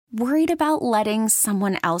Worried about letting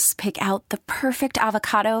someone else pick out the perfect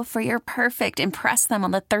avocado for your perfect impress them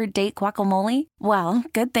on the third date guacamole? Well,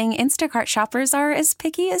 good thing Instacart shoppers are as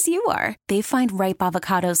picky as you are. They find ripe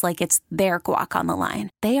avocados like it's their guac on the line.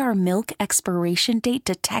 They are milk expiration date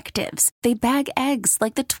detectives. They bag eggs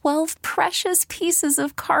like the 12 precious pieces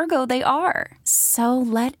of cargo they are. So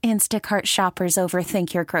let Instacart shoppers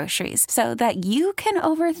overthink your groceries so that you can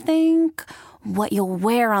overthink what you'll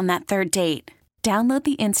wear on that third date. Download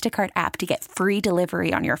the Instacart app to get free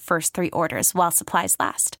delivery on your first 3 orders while supplies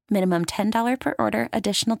last. Minimum $10 per order.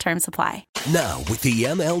 Additional terms apply. Now, with the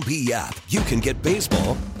MLB app, you can get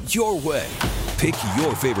baseball your way. Pick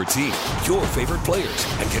your favorite team, your favorite players,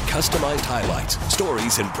 and get customized highlights,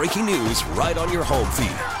 stories, and breaking news right on your home feed.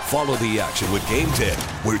 Follow the action with Game 10,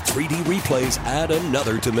 where 3D replays add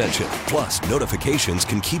another dimension. Plus, notifications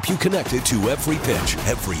can keep you connected to every pitch,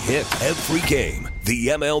 every hit, every game. The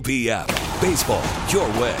MLB app. Baseball your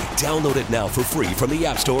way. Download it now for free from the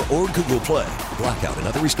App Store or Google Play. Blackout and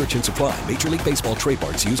other restrictions apply. Major League Baseball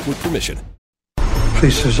trademarks used with permission.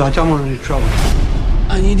 Please, sir, I don't want any trouble.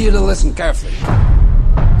 I need you to listen carefully.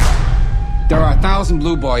 There are 1,000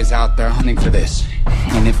 blue boys out there hunting for this.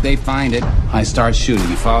 And if they find it, I start shooting,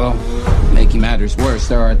 you follow? Making matters worse,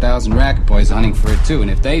 there are 1,000 racket boys hunting for it too.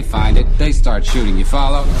 And if they find it, they start shooting, you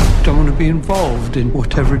follow? Don't want to be involved in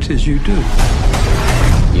whatever it is you do.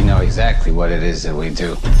 You know exactly what it is that we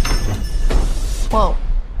do. Whoa.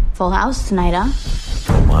 Full house tonight, huh?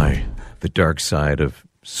 Oh my. The dark side of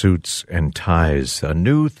suits and ties. A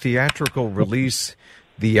new theatrical release,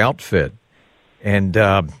 The Outfit. And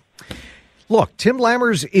look, Tim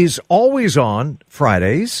Lammers is always on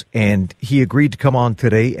Fridays, and he agreed to come on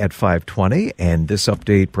today at 5:20. And this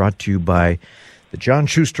update brought to you by the John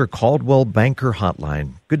Schuster Caldwell Banker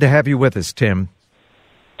Hotline. Good to have you with us, Tim.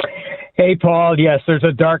 Hey, Paul. Yes, there's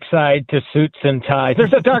a dark side to suits and ties.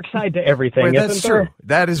 There's a dark side to everything. Wait, that's true.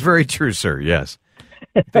 That is very true, sir. Yes.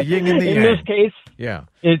 The yin and the yang. In this case, yeah,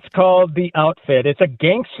 it's called The Outfit. It's a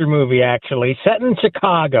gangster movie, actually, set in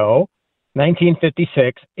Chicago,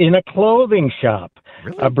 1956, in a clothing shop.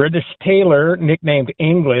 Really? A British tailor, nicknamed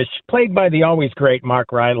English, played by the always great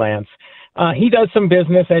Mark Rylance. He does some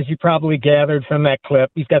business, as you probably gathered from that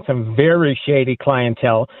clip. He's got some very shady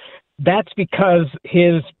clientele. That's because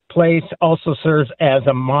his place also serves as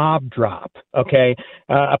a mob drop, okay?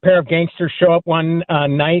 A pair of gangsters show up one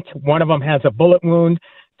night. One of them has a bullet wound.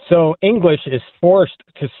 So English is forced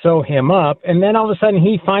to sew him up. And then all of a sudden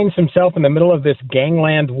he finds himself in the middle of this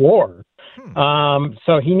gangland war.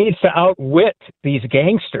 So he needs to outwit these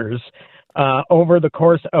gangsters over the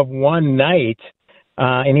course of one night.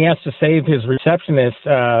 And he has to save his receptionist,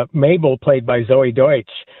 Mabel, played by Zoe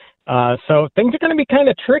Deutsch. So things are going to be kind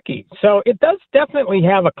of tricky. So it does definitely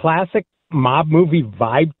have a classic mob movie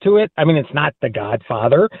vibe to it. I mean, it's not The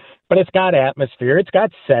Godfather, but it's got atmosphere. It's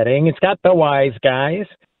got setting. It's got the wise guys.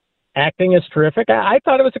 Acting is terrific. I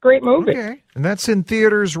thought it was a great movie. Okay. And that's in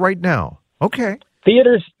theaters right now. Okay.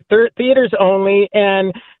 Theaters only.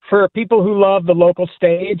 And for people who love the local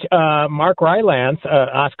stage, Mark Rylance,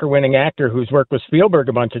 Oscar-winning actor who's worked with Spielberg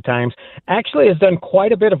a bunch of times, actually has done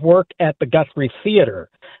quite a bit of work at the Guthrie Theater.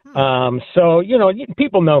 So, you know,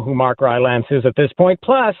 people know who Mark Rylance is at this point.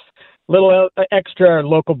 Plus, little extra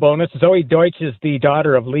local bonus, Zoe Deutsch is the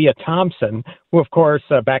daughter of Leah Thompson, who, of course,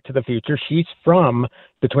 Back to the Future, she's from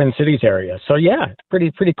the Twin Cities area. So, yeah,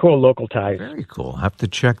 pretty cool local ties. Very cool. I have to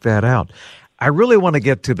check that out. I really want to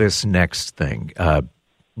get to this next thing.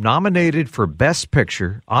 Nominated for Best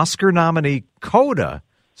Picture, Oscar nominee Coda,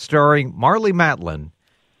 starring Marlee Matlin.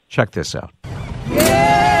 Check this out.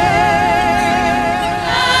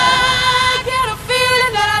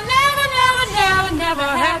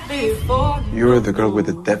 You're the girl with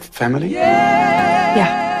the deaf family? Yeah.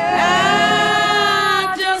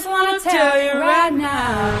 I just want to tell you right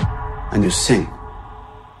now. And you sing.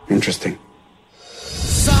 Interesting.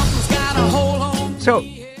 So,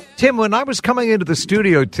 Tim, when I was coming into the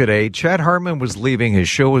studio today, Chad Hartman was leaving. His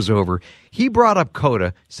show was over. He brought up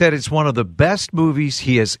Coda, said it's one of the best movies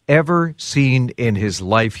he has ever seen in his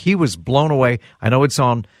life. He was blown away. I know it's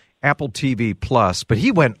on Apple TV Plus, but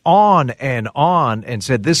he went on and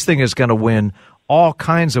said this thing is going to win all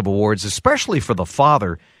kinds of awards, especially for the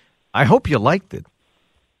father. I hope you liked it.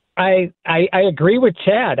 I agree with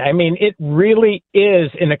Chad. I mean, it really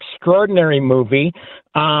is an extraordinary movie.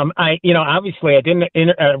 Obviously I didn't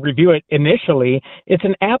review it initially. It's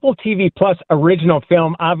an Apple TV Plus original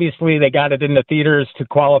film. Obviously they got it in the theaters to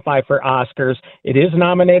qualify for Oscars. It is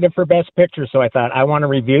nominated for Best Picture, so I thought I want to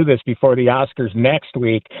review this before the Oscars next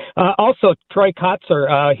week. Also, Troy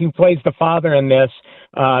Kotsur, who plays the father in this,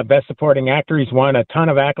 Best Supporting Actor. He's won a ton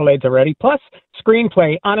of accolades already. Plus,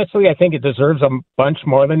 screenplay, honestly, I think it deserves a bunch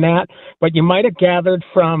more than that. But you might have gathered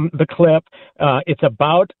from the clip, it's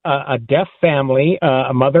about a deaf family,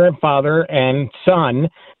 a mother and father and son,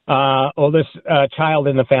 oldest child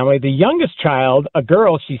in the family. The youngest child, a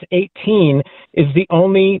girl, she's 18, is the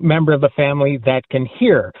only member of the family that can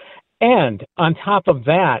hear. And on top of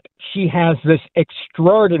that, she has this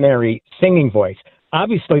extraordinary singing voice.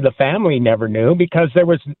 Obviously, the family never knew because there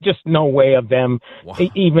was just no way of them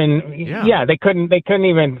even. Yeah, they couldn't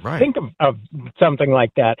even think of something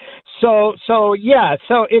like that. So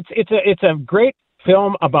it's a great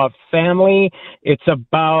film about family. It's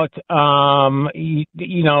about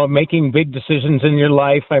making big decisions in your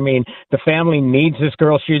life. I mean, the family needs this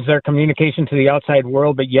girl. She's their communication to the outside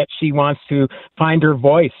world, but yet she wants to find her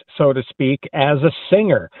voice, so to speak, as a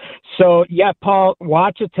singer. So yeah, Paul,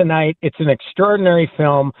 watch it tonight. It's an extraordinary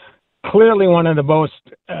film. Clearly one of the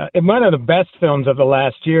best films of the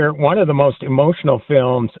last year, one of the most emotional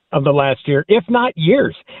films of the last year, if not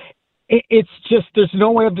years. It's just, there's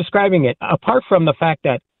no way of describing it, apart from the fact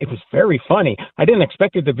that it was very funny. I didn't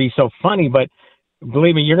expect it to be so funny, but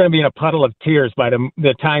believe me, you're going to be in a puddle of tears by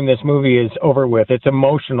the time this movie is over with. It's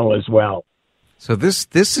emotional as well. So this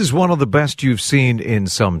is one of the best you've seen in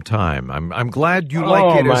some time. I'm glad you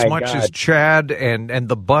like it as much as Chad, and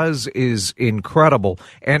the buzz is incredible.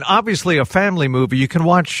 And obviously a family movie. You can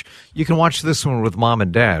watch this one with mom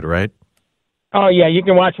and dad, right? Oh, yeah, you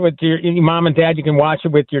can watch it with your mom and dad. You can watch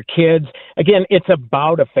it with your kids. Again, it's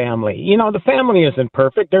about a family. You know, the family isn't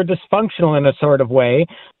perfect. They're dysfunctional in a sort of way.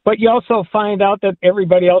 But you also find out that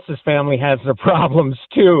everybody else's family has their problems,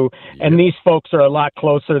 too. And these folks are a lot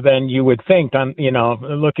closer than you would think,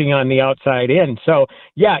 looking on the outside in. So,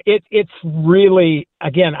 yeah, it's really,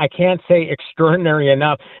 again, I can't say extraordinary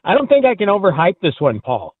enough. I don't think I can overhype this one,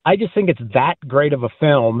 Paul. I just think it's that great of a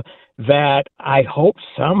film that I hope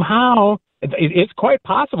somehow – it's quite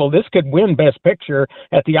possible this could win Best Picture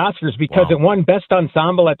at the Oscars because it won Best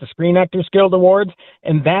Ensemble at the Screen Actors Guild Awards,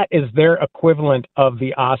 and that is their equivalent of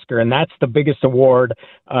the Oscar, and that's the biggest award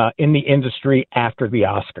in the industry after the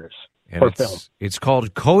Oscars for film. It's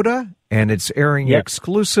called Coda, and it's airing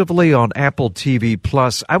exclusively on Apple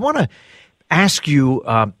TV+. I want to ask you,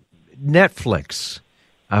 Netflix,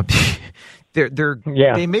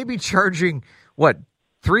 they may be charging,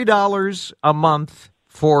 $3 a month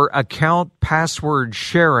for account password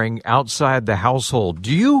sharing outside the household.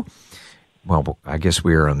 I guess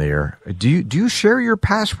we are on the air. Do you share your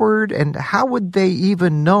password, and how would they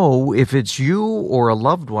even know if it's you or a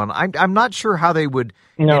loved one? I'm not sure how they would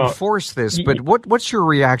enforce this, but what's your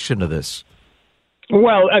reaction to this?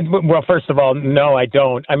 Well, first of all, no, I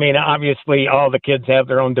don't. I mean, obviously all the kids have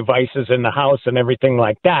their own devices in the house and everything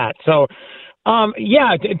like that. So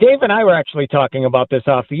Dave and I were actually talking about this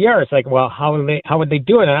off the air. It's like, well, how would they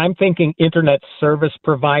do it? And I'm thinking internet service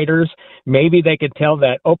providers, maybe they could tell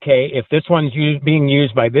that, okay, if this one's being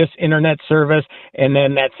used by this internet service, and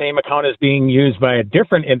then that same account is being used by a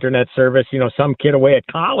different internet service, some kid away at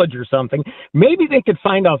college or something, maybe they could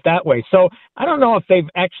find out that way. So I don't know if they've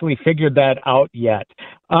actually figured that out yet.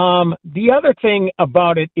 The other thing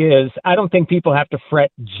about it is I don't think people have to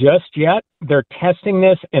fret just yet. They're testing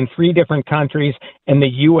this in 3 different countries, and the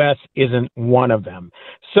U.S. isn't one of them.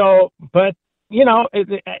 So, but,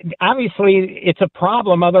 obviously it's a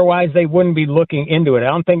problem. Otherwise, they wouldn't be looking into it. I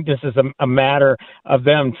don't think this is a matter of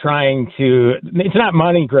them trying to – it's not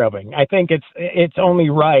money grubbing. I think it's only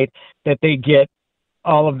right that they get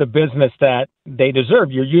all of the business that they deserve.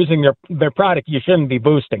 You're using their product. You shouldn't be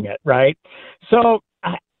boosting it, right? So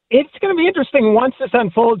it's going to be interesting. Once this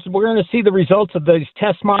unfolds, we're going to see the results of these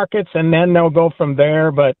test markets, and then they'll go from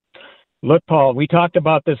there. But look, Paul, we talked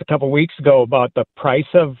about this a couple of weeks ago about the price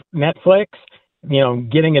of Netflix,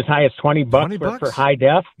 getting as high as $20 for high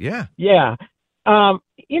def. Yeah. Yeah.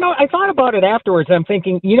 I thought about it afterwards. I'm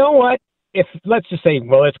thinking, you know what? If let's just say,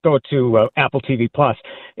 let's go to Apple TV Plus.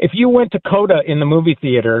 If you went to Coda in the movie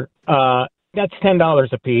theater, that's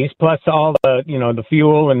 $10 a piece, plus all the, the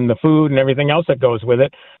fuel and the food and everything else that goes with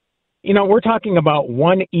it. We're talking about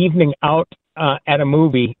one evening out at a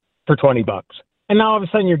movie for $20. And now all of a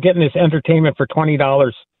sudden you're getting this entertainment for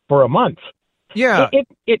 $20 for a month. Yeah.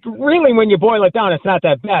 It really, when you boil it down, it's not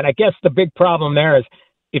that bad. I guess the big problem there is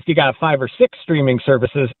if you got 5 or 6 streaming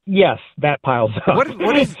services, yes, that piles up.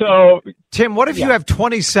 What if, Tim, what if you have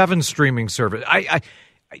 27 streaming services?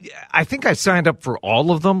 I think I signed up for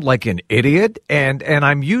all of them like an idiot, and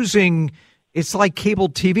I'm using, it's like cable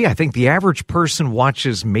TV. I think the average person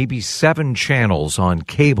watches maybe 7 channels on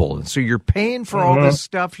cable, and so you're paying for all this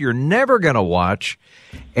stuff you're never going to watch,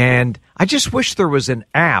 and I just wish there was an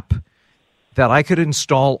app that I could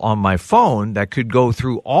install on my phone that could go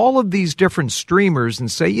through all of these different streamers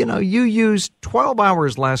and say, you used 12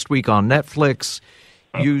 hours last week on Netflix,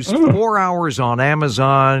 used 4 hours on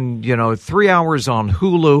Amazon, 3 hours on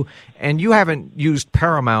Hulu, and you haven't used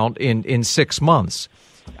Paramount in 6 months.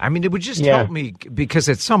 I mean, it would just help me, because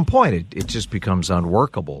at some point it just becomes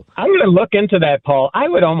unworkable. I'm going to look into that, Paul. I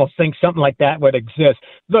would almost think something like that would exist.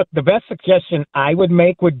 Look, the best suggestion I would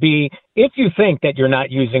make would be, if you think that you're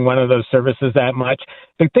not using one of those services that much,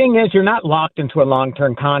 the thing is you're not locked into a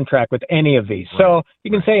long-term contract with any of these. Right. So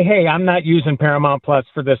you can say, hey, I'm not using Paramount Plus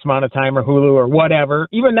for this amount of time, or Hulu, or whatever,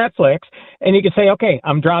 even Netflix. And you can say, okay,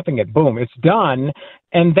 I'm dropping it. Boom, it's done.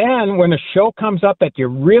 And then when a show comes up that you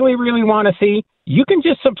really, really want to see, you can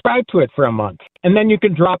just subscribe to it for a month, and then you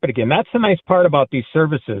can drop it again. That's the nice part about these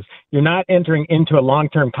services. You're not entering into a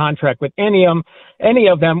long-term contract with any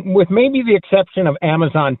of them, with maybe the exception of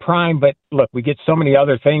Amazon Prime. But look, we get so many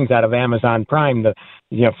other things out of Amazon Prime, the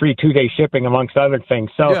free 2-day shipping, amongst other things.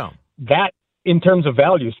 So that, in terms of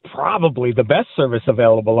value, is probably the best service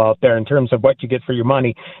available out there in terms of what you get for your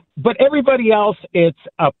money. But everybody else, it's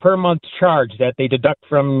a per month charge that they deduct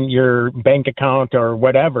from your bank account or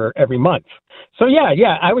whatever every month. So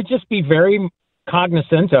I would just be very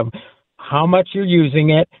cognizant of how much you're using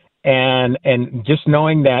it, and just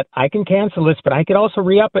knowing that I can cancel this, but I could also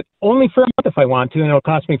re-up it only for a month if I want to, and it'll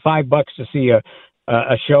cost me $5 to see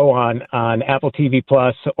a show on Apple TV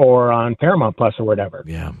Plus or on Paramount Plus or whatever.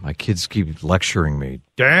 Yeah, my kids keep lecturing me.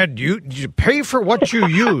 Dad, you pay for what you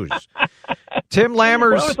use. Tim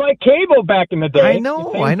Lammers. Well, it was like cable back in the day. I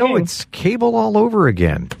know. It's cable all over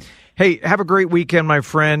again. Hey, have a great weekend, my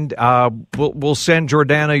friend. We'll send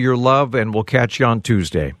Jordana your love, and we'll catch you on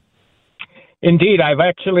Tuesday. Indeed. I've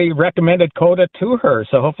actually recommended Coda to her,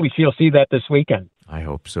 so hopefully she'll see that this weekend. I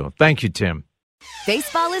hope so. Thank you, Tim.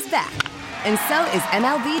 Baseball is back, and so is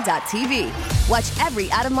MLB.tv. Watch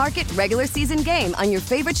every out-of-market regular season game on your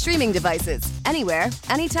favorite streaming devices, anywhere,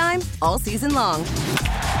 anytime, all season long.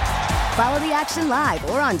 Follow the action live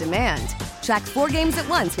or on demand. Track 4 games at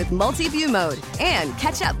once with multi-view mode, and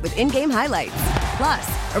catch up with in-game highlights.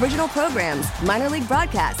 Plus, original programs, minor league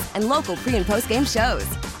broadcasts, and local pre- and post-game shows.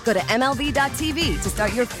 Go to MLB.tv to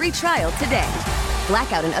start your free trial today.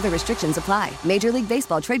 Blackout and other restrictions apply. Major League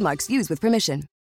Baseball trademarks used with permission.